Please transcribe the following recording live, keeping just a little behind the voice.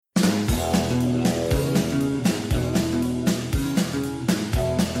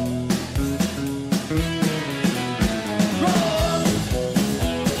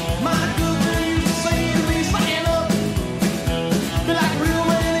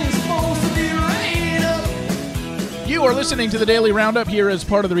You are listening to the Daily Roundup here as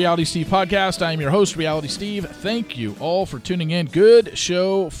part of the Reality Steve podcast. I am your host, Reality Steve. Thank you all for tuning in. Good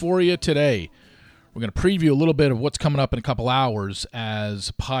show for you today. We're going to preview a little bit of what's coming up in a couple hours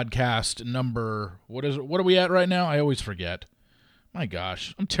as podcast number, what are we at right now? I always forget. My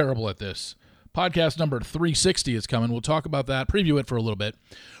gosh, I'm terrible at this. Podcast number 360 is coming. We'll talk about that, preview it for a little bit.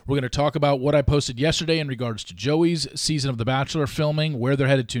 We're going to talk about what I posted yesterday in regards to Joey's season of The Bachelor filming, where they're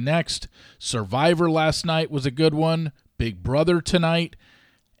headed to next. Survivor last night was a good one. Big Brother tonight.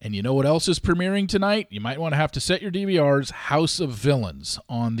 And you know what else is premiering tonight? You might want to have to set your DVRs, House of Villains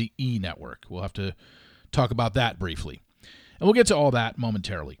on the E! Network. We'll have to talk about that briefly. And we'll get to all that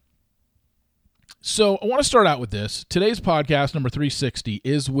momentarily. So I want to start out with this. Today's podcast, number 360,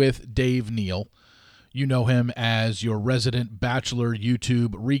 is with Dave Neal. You know him as your resident Bachelor YouTube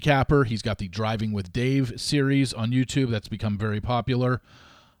recapper. He's got the Driving with Dave series on YouTube that's become very popular.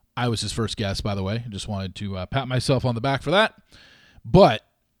 I was his first guest, by the way. I just wanted to pat myself on the back for that. But,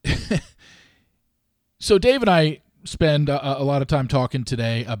 so Dave and I spend a lot of time talking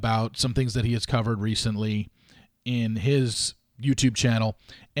today about some things that he has covered recently in his YouTube channel,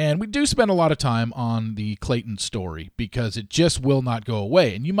 and we do spend a lot of time on the Clayton story because it just will not go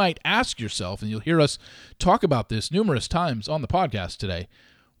away. And you might ask yourself, and you'll hear us talk about this numerous times on the podcast today,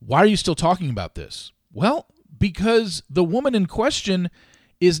 why are you still talking about this? Well, because the woman in question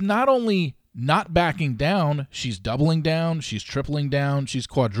is not only not backing down, she's doubling down, she's tripling down, she's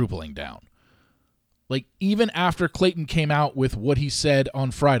quadrupling down. Like, even after Clayton came out with what he said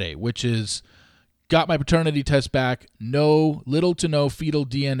on Friday, which is, got my paternity test back, little to no fetal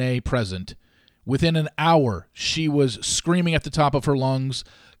DNA present. Within an hour, she was screaming at the top of her lungs,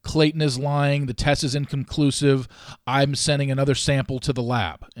 Clayton is lying, the test is inconclusive, I'm sending another sample to the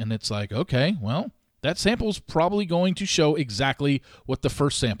lab. And it's like, okay, well, that sample's probably going to show exactly what the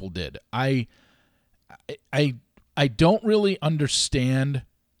first sample did. I don't really understand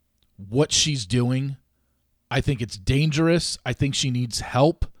what she's doing. I think it's dangerous. I think she needs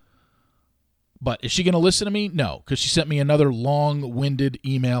help. But is she going to listen to me? No, because she sent me another long-winded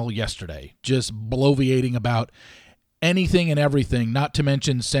email yesterday, just bloviating about anything and everything, not to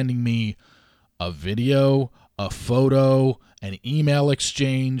mention sending me a video, a photo, an email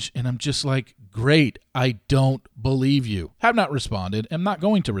exchange, and I'm just like, great, I don't believe you. Have not responded. I'm not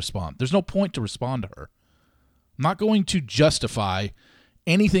going to respond. There's no point to respond to her. I'm not going to justify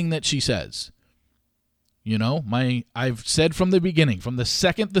anything that she says. You know, I've said from the beginning, from the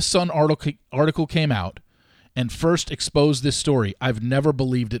second the Sun article came out and first exposed this story, I've never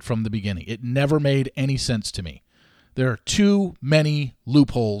believed it from the beginning. It never made any sense to me. There are too many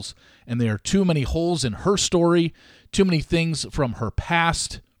loopholes, and there are too many holes in her story, too many things from her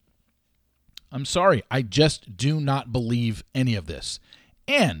past. I'm sorry, I just do not believe any of this.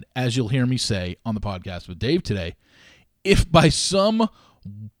 And as you'll hear me say on the podcast with Dave today, if by some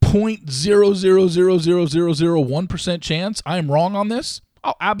 0.0000001% chance I am wrong on this,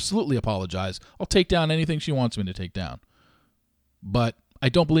 I'll absolutely apologize. I'll take down anything she wants me to take down. But I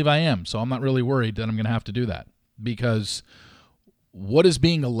don't believe I am, so I'm not really worried that I'm going to have to do that. Because what is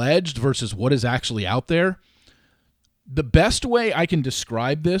being alleged versus what is actually out there, the best way I can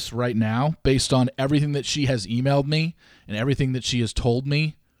describe this right now, based on everything that she has emailed me and everything that she has told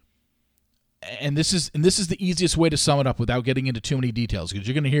me, and this is the easiest way to sum it up without getting into too many details, because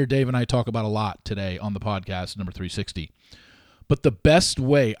you're going to hear Dave and I talk about a lot today on the podcast, number 360. But the best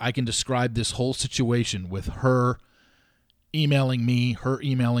way I can describe this whole situation with her emailing me, her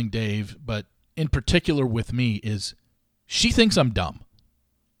emailing Dave, but in particular with me, is she thinks I'm dumb.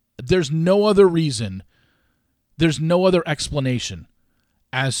 There's no other reason, there's no other explanation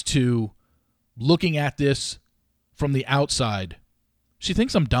as to looking at this from the outside. She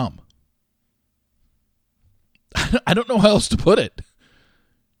thinks I'm dumb. I don't know how else to put it.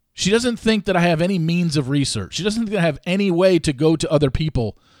 She doesn't think that I have any means of research. She doesn't think that I have any way to go to other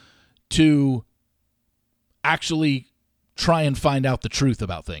people to actually try and find out the truth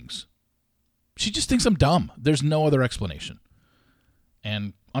about things. She just thinks I'm dumb. There's no other explanation.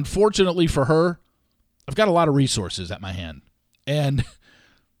 And unfortunately for her, I've got a lot of resources at my hand. And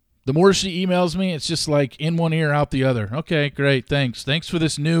the more she emails me, it's just like in one ear, out the other. Okay, great, thanks. Thanks for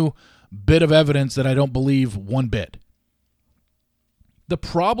this new bit of evidence that I don't believe one bit. The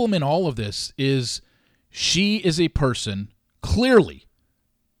problem in all of this is she is a person, clearly,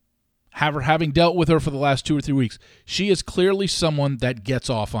 having dealt with her for the last 2 or 3 weeks, she is clearly someone that gets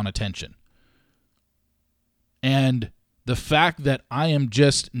off on attention. And the fact that I am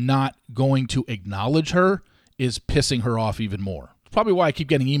just not going to acknowledge her is pissing her off even more. It's probably why I keep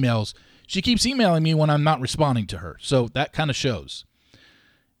getting emails. She keeps emailing me when I'm not responding to her, so that kind of shows.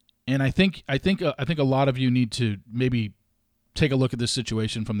 And I think a lot of you need to maybe take a look at this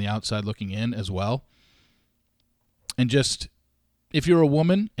situation from the outside looking in as well. And just, if you're a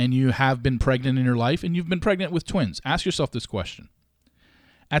woman and you have been pregnant in your life and you've been pregnant with twins, ask yourself this question.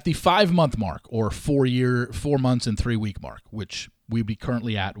 At the 5-month mark, or 4 months and 3 week mark, which we'd be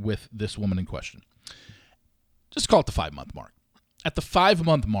currently at with this woman in question, just call it the 5-month mark. At the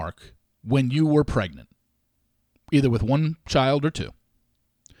 5-month mark, when you were pregnant, either with one child or two,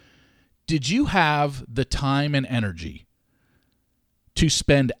 did you have the time and energy to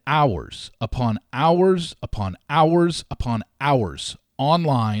spend hours upon hours upon hours upon hours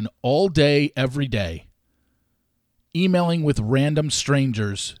online all day, every day, emailing with random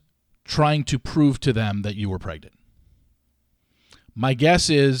strangers, trying to prove to them that you were pregnant? My guess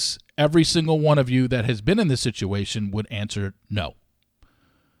is every single one of you that has been in this situation would answer no.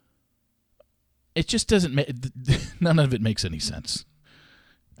 It just doesn't make, none of it makes any sense.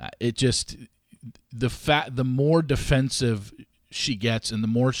 It just, the more defensive she gets and the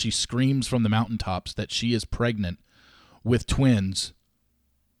more she screams from the mountaintops that she is pregnant with twins,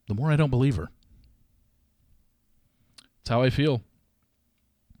 the more I don't believe her. That's how I feel.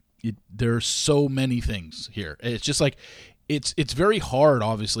 There are so many things here. It's just like, it's very hard,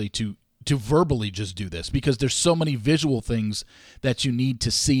 obviously, to verbally just do this because there's so many visual things that you need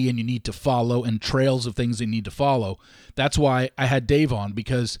to see and you need to follow and trails of things you need to follow. That's why I had Dave on,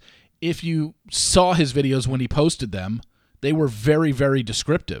 because if you saw his videos when he posted them, they were very, very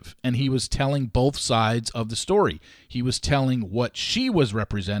descriptive, and he was telling both sides of the story. He was telling what she was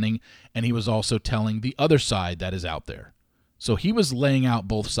representing, and he was also telling the other side that is out there. So he was laying out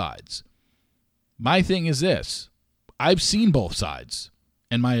both sides. My thing is this. I've seen both sides,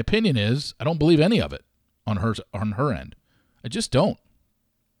 and my opinion is I don't believe any of it on her end. I just don't.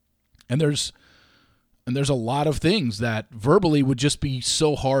 And there's a lot of things that verbally would just be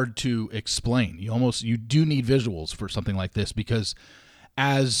so hard to explain. You do need visuals for something like this, because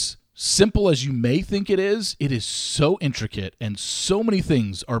as simple as you may think it is so intricate, and so many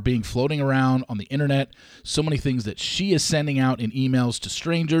things are being floating around on the internet, so many things that she is sending out in emails to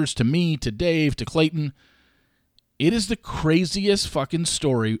strangers, to me, to Dave, to Clayton. It is the craziest fucking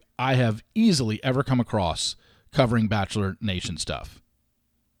story I have easily ever come across covering Bachelor Nation stuff.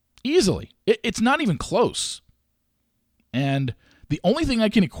 Easily. It's not even close. And the only thing I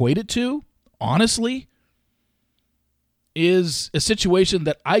can equate it to, honestly, is a situation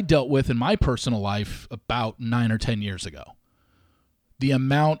that I dealt with in my personal life about 9 or 10 years ago. The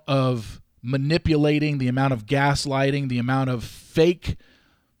amount of manipulating, the amount of gaslighting, the amount of fake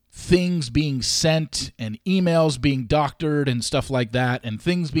things being sent and emails being doctored and stuff like that, and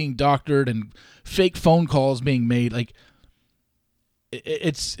things being doctored and fake phone calls being made. Like,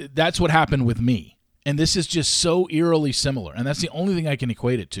 that's what happened with me. And this is just so eerily similar. And that's the only thing I can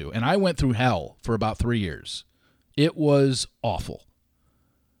equate it to. And I went through hell for about 3 years. It was awful.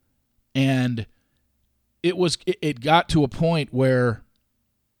 And it got to a point where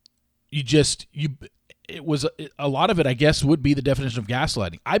a lot of it, I guess, would be the definition of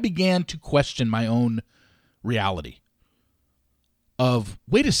gaslighting. I began to question my own reality of,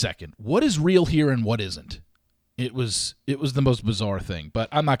 wait a second, what is real here and what isn't? It was the most bizarre thing, but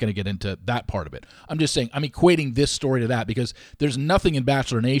I'm not going to get into that part of it. I'm just saying I'm equating this story to that, because there's nothing in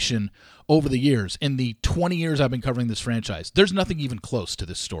Bachelor Nation over the years, in the 20 years I've been covering this franchise, there's nothing even close to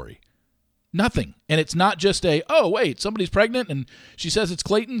this story. Nothing. And it's not just oh, wait, somebody's pregnant and she says it's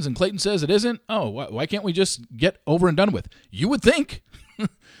Clayton's and Clayton says it isn't. Oh, why can't we just get over and done with? You would think.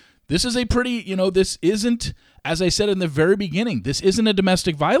 This is a pretty, this isn't, as I said in the very beginning, this isn't a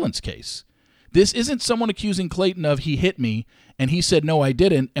domestic violence case. This isn't someone accusing Clayton of he hit me and he said, no, I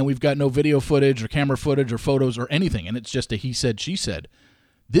didn't, and we've got no video footage or camera footage or photos or anything, and it's just a he said, she said.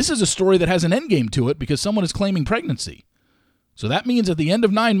 This is a story that has an endgame to it because someone is claiming pregnancy. So that means at the end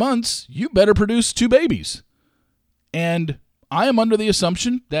of 9 months, you better produce 2 babies. And I am under the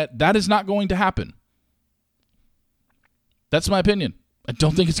assumption that that is not going to happen. That's my opinion. I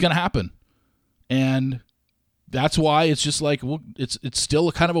don't think it's going to happen. And that's why it's just like, well, it's still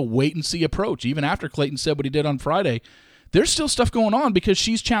a kind of a wait-and-see approach. Even after Clayton said what he did on Friday, there's still stuff going on because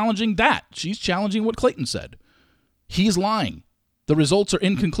she's challenging that. She's challenging what Clayton said. He's lying. The results are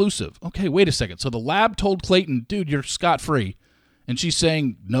inconclusive. Okay, wait a second. So the lab told Clayton, dude, you're scot-free. And she's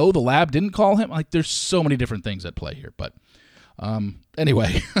saying, no, the lab didn't call him. Like, there's so many different things at play here. But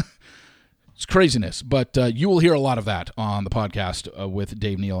anyway, it's craziness. But you will hear a lot of that on the podcast with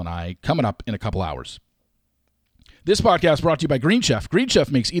Dave Neal and I coming up in a couple hours. This podcast brought to you by Green Chef. Green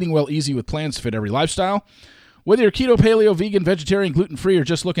Chef makes eating well easy with plans to fit every lifestyle. Whether you're keto, paleo, vegan, vegetarian, gluten-free, or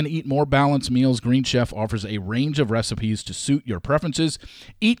just looking to eat more balanced meals, Green Chef offers a range of recipes to suit your preferences.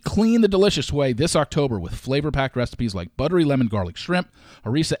 Eat clean the delicious way this October with flavor-packed recipes like buttery lemon garlic shrimp,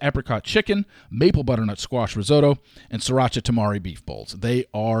 harissa apricot chicken, maple butternut squash risotto, and sriracha tamari beef bowls. They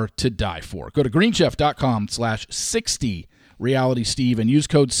are to die for. Go to greenchef.com/60RealitySteve and use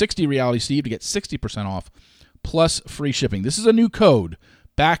code 60RealitySteve to get 60% off plus free shipping. This is a new code.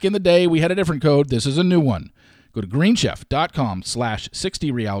 Back in the day, we had a different code. This is a new one. Go to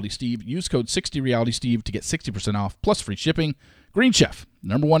greenchef.com/60RealitySteve. Use code 60RealitySteve to get 60% off plus free shipping. Green Chef,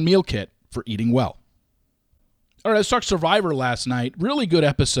 #1 meal kit for eating well. All right, let's talk Survivor last night. Really good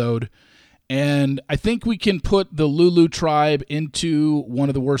episode. And I think we can put the Lulu tribe into one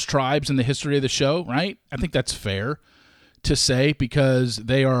of the worst tribes in the history of the show, right? I think that's fair to say because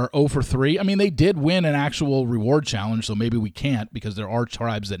they are 0 for 3. I mean, they did win an actual reward challenge, so maybe we can't because there are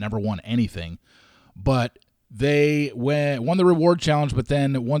tribes that never won anything. But they won the reward challenge, but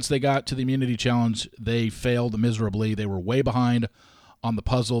then once they got to the immunity challenge, they failed miserably. They were way behind on the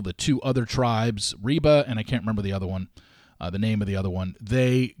puzzle. The two other tribes, Reba, and I can't remember the other one, the name of the other one,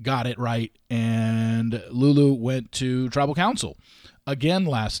 they got it right, and Lulu went to Tribal Council again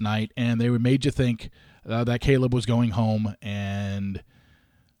last night, and they made you think that Caleb was going home, and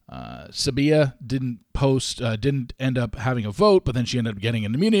Sabia didn't end up having a vote, but then she ended up getting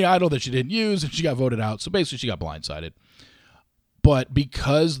an immunity idol that she didn't use, and she got voted out. So basically, she got blindsided. But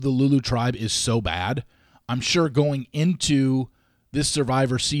because the Lulu tribe is so bad, I'm sure going into this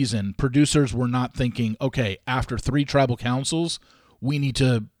Survivor season, producers were not thinking, okay, after 3 tribal councils, we need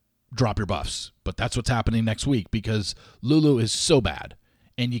to drop your buffs. But that's what's happening next week because Lulu is so bad,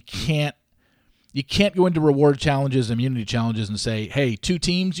 and you can't go into reward challenges, immunity challenges, and say, hey, 2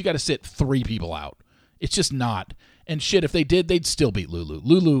 teams, you got to sit 3 people out. It's just not. And shit, if they did, they'd still beat Lulu.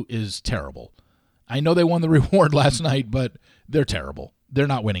 Lulu is terrible. I know they won the reward last night, but they're terrible. They're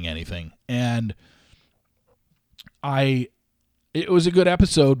not winning anything. And it was a good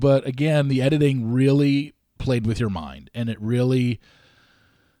episode, but again, the editing really played with your mind, and it really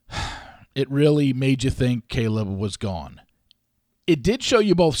made you think Caleb was gone. It did show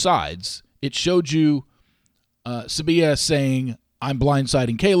you both sides. It showed you Sabia saying, I'm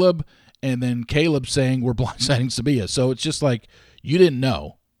blindsiding Caleb, and then Caleb saying, we're blindsiding Sabia. So it's just like, you didn't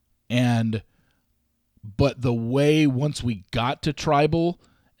know. But the way once we got to Tribal,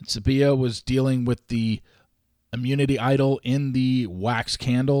 and Sabia was dealing with the immunity idol in the wax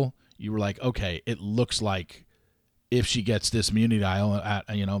candle, you were like, okay, it looks like if she gets this immunity idol,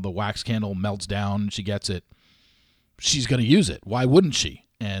 the wax candle melts down, she gets it, she's going to use it. Why wouldn't she?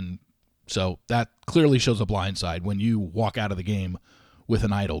 And so that clearly shows a blind side when you walk out of the game with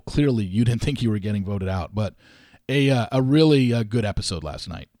an idol. Clearly, you didn't think you were getting voted out, but a really good episode last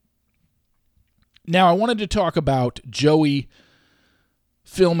night. Now, I wanted to talk about Joey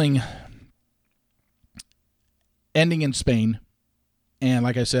filming ending in Spain, and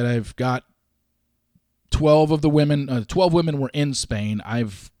like I said, I've got 12 of the women. 12 women were in Spain.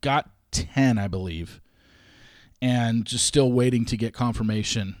 I've got 10, I believe, and just still waiting to get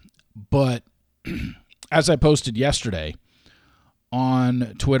confirmation. But as I posted yesterday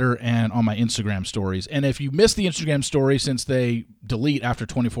on Twitter and on my Instagram stories, and if you missed the Instagram story since they delete after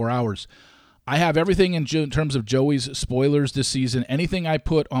 24 hours, I have everything in terms of Joey's spoilers this season. Anything I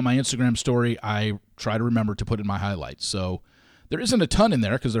put on my Instagram story, I try to remember to put in my highlights. So there isn't a ton in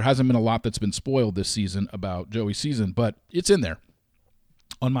there because there hasn't been a lot that's been spoiled this season about Joey's season, but it's in there.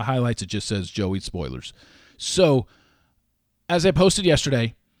 On my highlights, it just says Joey's spoilers. So as I posted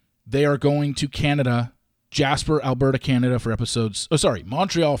yesterday, they are going to Canada, Jasper, Alberta, Canada for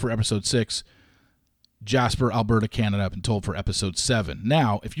Montreal for episode 6, Jasper, Alberta, Canada, I've been told for episode 7.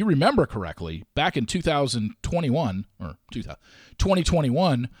 Now, if you remember correctly, back in 2021,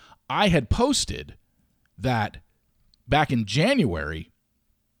 I had posted that back in January,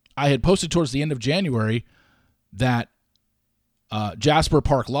 I had posted towards the end of January that Jasper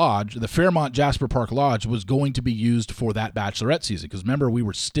Park Lodge, the Fairmont Jasper Park Lodge, was going to be used for that Bachelorette season. Because remember,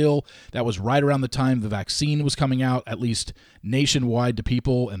 that was right around the time the vaccine was coming out, at least nationwide to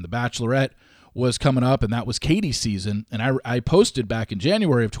people, and the Bachelorette was coming up, and that was Katie's season. And I posted back in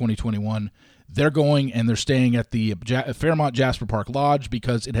January of 2021, they're going and they're staying at the Fairmont Jasper Park Lodge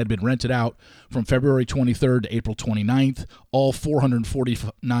because it had been rented out from February 23rd to April 29th. All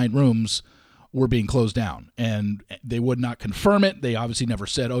 449 rooms were being closed down, and they would not confirm it. They obviously never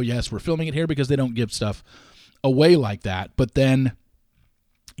said, oh, yes, we're filming it here, because they don't give stuff away like that. But then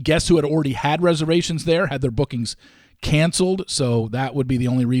guests who had already had reservations there had their bookings canceled, so that would be the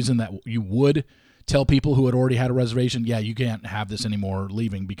only reason that you would tell people who had already had a reservation, yeah, you can't have this anymore,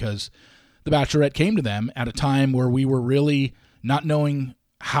 leaving, because The Bachelorette came to them at a time where we were really not knowing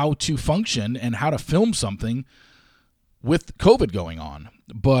how to function and how to film something with COVID going on.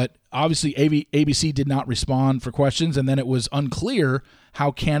 But obviously ABC did not respond for questions, and then it was unclear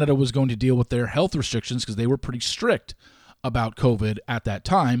how Canada was going to deal with their health restrictions because they were pretty strict about COVID at that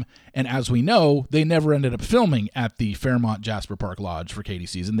time. And as we know, they never ended up filming at the Fairmont Jasper Park Lodge for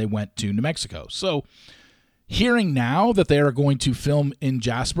Katie's season. They went to New Mexico. So hearing now that they are going to film in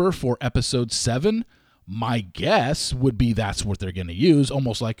Jasper for episode 7, my guess would be that's what they're going to use,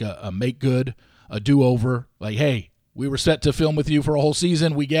 almost like a make good, a do-over. Like, hey, we were set to film with you for a whole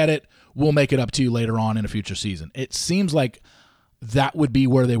season. We get it. We'll make it up to you later on in a future season. It seems like that would be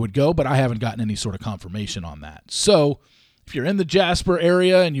where they would go, but I haven't gotten any sort of confirmation on that. So if you're in the Jasper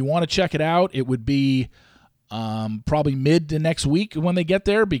area and you want to check it out, it would be probably mid to next week when they get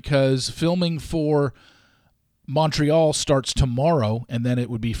there, because filming for Montreal starts tomorrow, and then it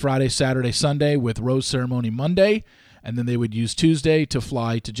would be Friday, Saturday, Sunday with Rose Ceremony Monday, and then they would use Tuesday to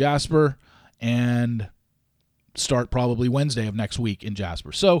fly to Jasper and start probably Wednesday of next week in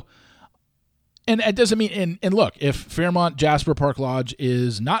Jasper. So, and it doesn't mean, and look, if Fairmont Jasper Park Lodge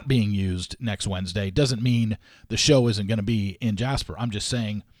is not being used next Wednesday, doesn't mean the show isn't going to be in Jasper. I'm just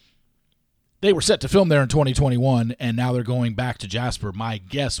saying they were set to film there in 2021, and now they're going back to Jasper. My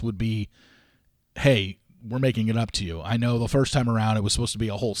guess would be, hey, we're making it up to you. I know the first time around it was supposed to be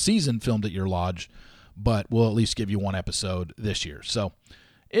a whole season filmed at your lodge, but we'll at least give you one episode this year. So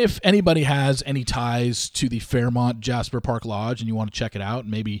if anybody has any ties to the Fairmont Jasper Park Lodge and you want to check it out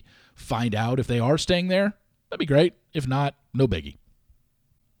and maybe find out if they are staying there, that'd be great. If not, no biggie.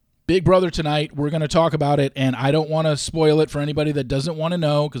 Big Brother tonight, we're going to talk about it, and I don't want to spoil it for anybody that doesn't want to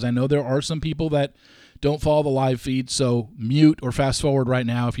know, because I know there are some people that don't follow the live feed, so mute or fast forward right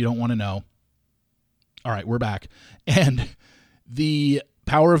now if you don't want to know. All right, we're back. And the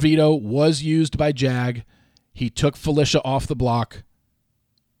power of veto was used by Jag. He took Felicia off the block,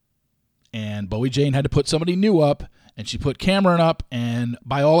 and Bowie Jane had to put somebody new up, and she put Cameron up, and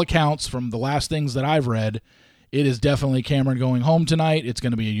by all accounts, from the last things that I've read, it is definitely Cameron going home tonight. It's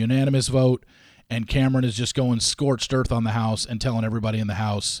going to be a unanimous vote, and Cameron is just going scorched earth on the house and telling everybody in the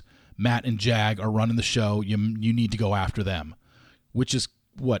house, Matt and Jag are running the show. You need to go after them, which is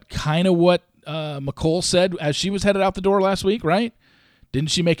what McCole said as she was headed out the door last week, right? Didn't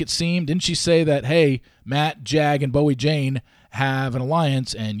she say that, hey, Matt, Jag, and Bowie Jane have an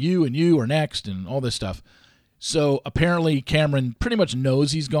alliance, and you are next, and all this stuff? So apparently Cameron pretty much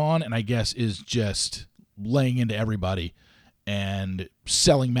knows he's gone, and I guess is just laying into everybody and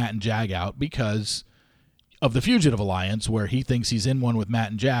selling Matt and Jag out because of the Fugitive Alliance, where he thinks he's in one with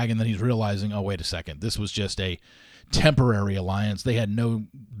Matt and Jag, and then he's realizing, oh, wait a second, this was just a temporary alliance. They had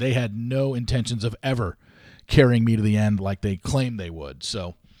no intentions of ever carrying me to the end like they claimed they would.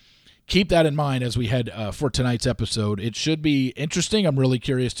 So keep that in mind as we head for tonight's episode. It should be interesting. I'm really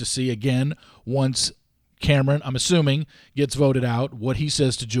curious to see, again, once Cameron, I'm assuming, gets voted out, what he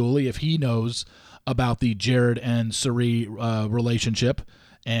says to Julie, if he knows about the Jared and Suri relationship.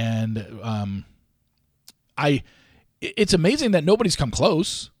 And it's amazing that nobody's come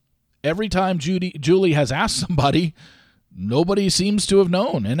close. Every time Julie has asked somebody, nobody seems to have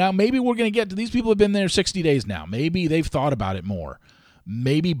known. And now maybe we're going to get to, these people have been there 60 days now. Maybe they've thought about it more.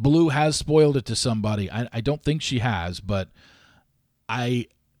 Maybe Blue has spoiled it to somebody. I don't think she has, but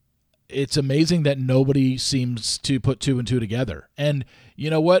it's amazing that nobody seems to put two and two together. And you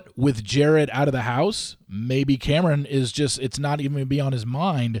know what? With Jared out of the house, maybe Cameron is just, it's not even going to be on his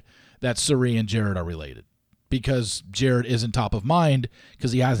mind that Suri and Jared are related, because Jared isn't top of mind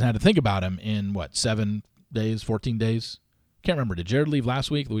because he hasn't had to think about him in, 7 days, 14 days? Can't remember. Did Jared leave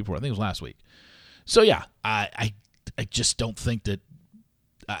last week? The week before? I think it was last week. So, yeah, I just don't think that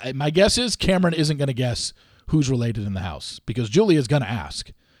my guess is Cameron isn't going to guess who's related in the house, because Julie is going to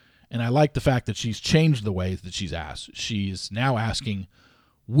ask. And I like the fact that she's changed the ways that she's asked. She's now asking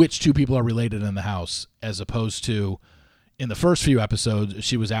which two people are related in the house, as opposed to in the first few episodes,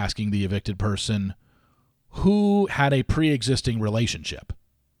 she was asking the evicted person who had a pre-existing relationship,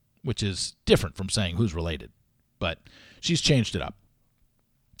 which is different from saying who's related. But she's changed it up.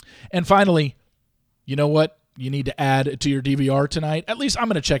 And finally, you know what you need to add to your DVR tonight? At least I'm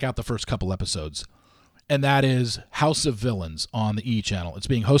going to check out the first couple episodes. And that is House of Villains on the E! Channel. It's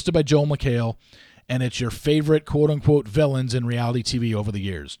being hosted by Joel McHale, and it's your favorite quote-unquote villains in reality TV over the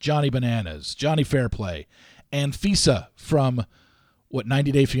years. Johnny Bananas, Johnny Fairplay, and Fisa from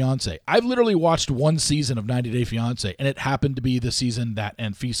 90 Day Fiancé. I've literally watched one season of 90 Day Fiancé, and it happened to be the season that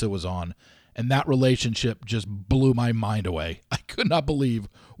Anfisa was on, and that relationship just blew my mind away. I could not believe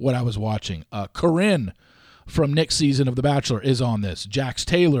what I was watching. Corinne from Nick's season of The Bachelor is on this. Jax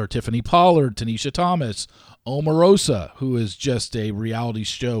Taylor, Tiffany Pollard, Tanisha Thomas, Omarosa, who is just a reality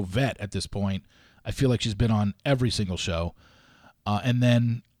show vet at this point. I feel like she's been on every single show. And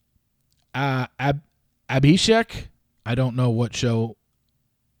then Abhishek, I don't know what show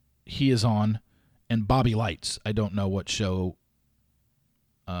he is on, and Bobby Lights, I don't know what show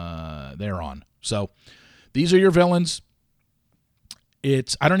they're on. So these are your villains.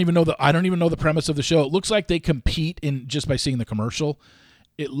 I don't even know the premise of the show. It looks like they compete in, just by seeing the commercial,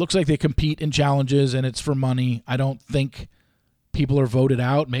 it looks like they compete in challenges and it's for money. I don't think people are voted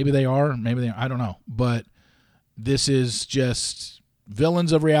out. Maybe they are. I don't know. But this is just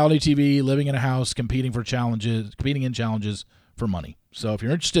villains of reality TV living in a house, competing in challenges for money. So if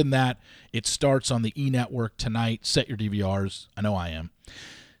you're interested in that, it starts on the E! Network tonight. Set your DVRs. I know I am.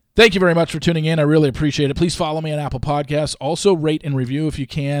 Thank you very much for tuning in. I really appreciate it. Please follow me on Apple Podcasts. Also, rate and review if you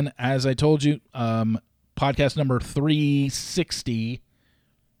can. As I told you, podcast number 360.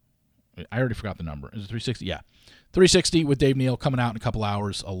 I already forgot the number. Is it 360? Yeah. 360 with Dave Neal coming out in a couple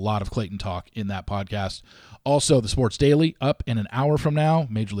hours. A lot of Clayton talk in that podcast. Also, the Sports Daily up in an hour from now.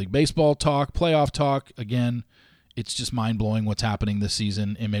 Major League Baseball talk, playoff talk. Again, it's just mind-blowing what's happening this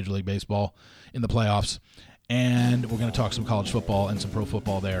season in Major League Baseball in the playoffs. And we're going to talk some college football and some pro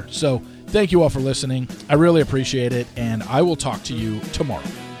football there. So thank you all for listening. I really appreciate it, and I will talk to you tomorrow.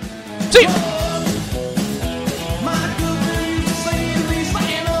 See ya!